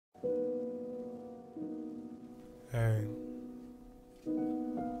Hey.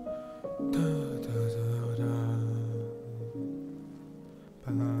 Da, da, da, da.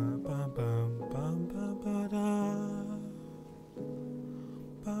 Ba, ba, ba, ba, ba, ba, da.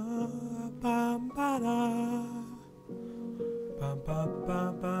 Ba, ba, ba, da. Ba, ba, ba,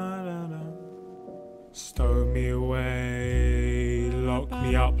 ba, da, da. Stow me away, lock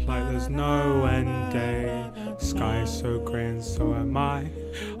me up like there's no end day. Sky is so grey and so am I.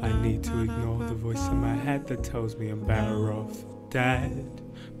 I need to ignore the voice in my head that tells me I'm better off dead.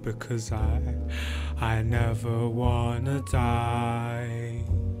 Because I never wanna die.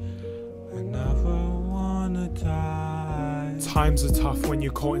 I never wanna die. Times are tough when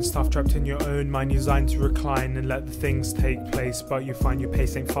you're caught in stuff, trapped in your own mind. You're designed to recline and let the things take place, but you find your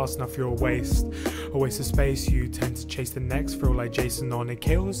pace ain't fast enough, you're a waste of space. You tend to chase the next thrill like Jason on a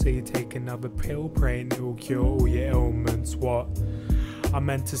kill, so you take another pill, praying it will cure all your ailments. What I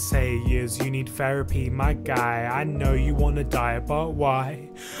meant to say is you need therapy, my guy. I know you wanna die, but why?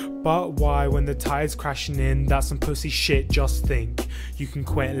 But why when the tide's crashing in? That's some pussy shit, just think. You can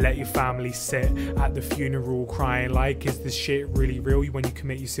quit and let your family sit at the funeral crying like, is this shit really real? When you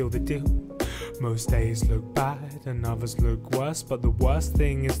commit, you seal the deal. Most days look bad and others look worse, but the worst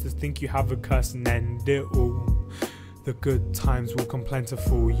thing is to think you have a curse and end it all. The good times will come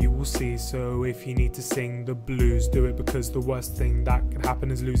plentiful, you will see. So if you need to sing the blues, do it, because the worst thing that could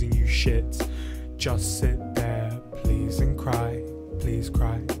happen is losing you shit. Just sit there, please, and cry, please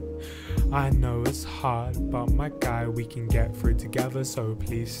cry. I know it's hard, but my guy, we can get through together. So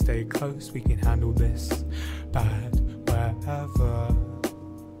please stay close, we can handle this bad wherever.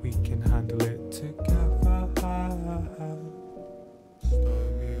 We can handle it together.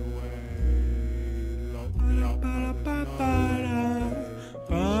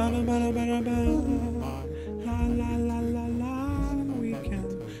 We can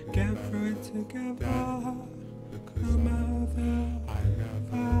get through it together. No matter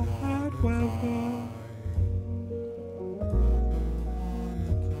bad weather.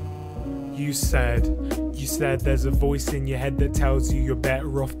 You said there's a voice in your head that tells you you're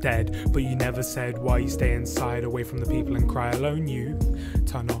better off dead, but you never said why you stay inside away from the people and cry alone. You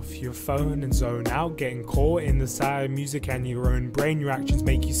turn off your phone and zone out, getting caught in the sad music and your own brain. Your actions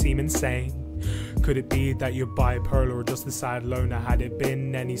make you seem insane. Could it be that you're bipolar or just a sad loner? Had it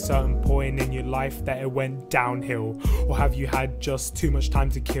been any certain point in your life that it went downhill? Or have you had just too much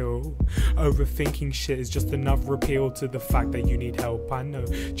time to kill? Overthinking shit is just another appeal to the fact that you need help. I know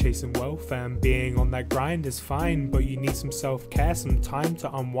chasing wealth and being on that grind is fine, but you need some self-care, some time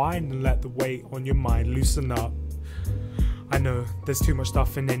to unwind and let the weight on your mind loosen up. I know there's too much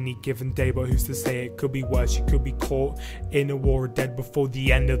stuff in any given day, but who's to say it could be worse? You could be caught in a war or dead before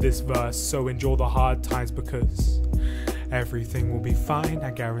the end of this verse. So endure the hard times, because everything will be fine.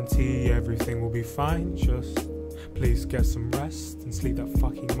 I guarantee everything will be fine. Just please get some rest and sleep that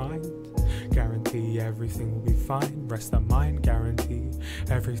fucking mind. Guarantee everything will be fine. Rest that mind. Guarantee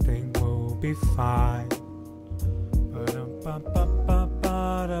everything will be fine.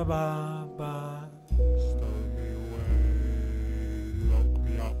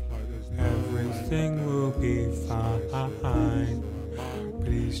 Everything will be fine.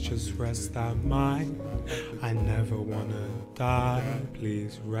 Please just rest that mind. I never wanna die.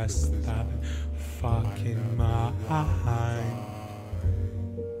 Please rest that fucking mind.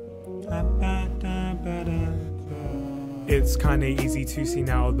 It's kinda easy to see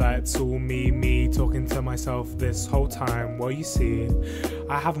now that it's all me talking to myself this whole time. Well, you see,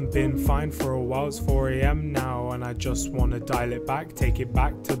 I haven't been fine for a while. It's 4 AM now and I just wanna dial it back, take it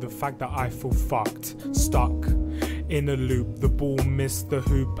back to the fact that I feel fucked, stuck in a loop. The ball missed the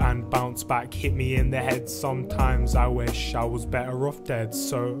hoop and bounced back, hit me in the head. Sometimes I wish I was better off dead,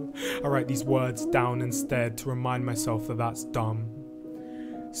 so I write these words down instead to remind myself that that's dumb.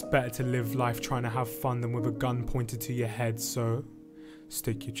 It's better to live life trying to have fun than with a gun pointed to your head. So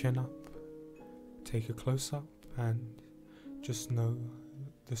stick your chin up, take a close up, and just know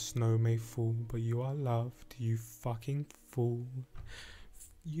the snow may fall, but you are loved, you fucking fool.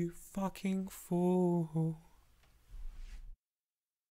 You fucking fool.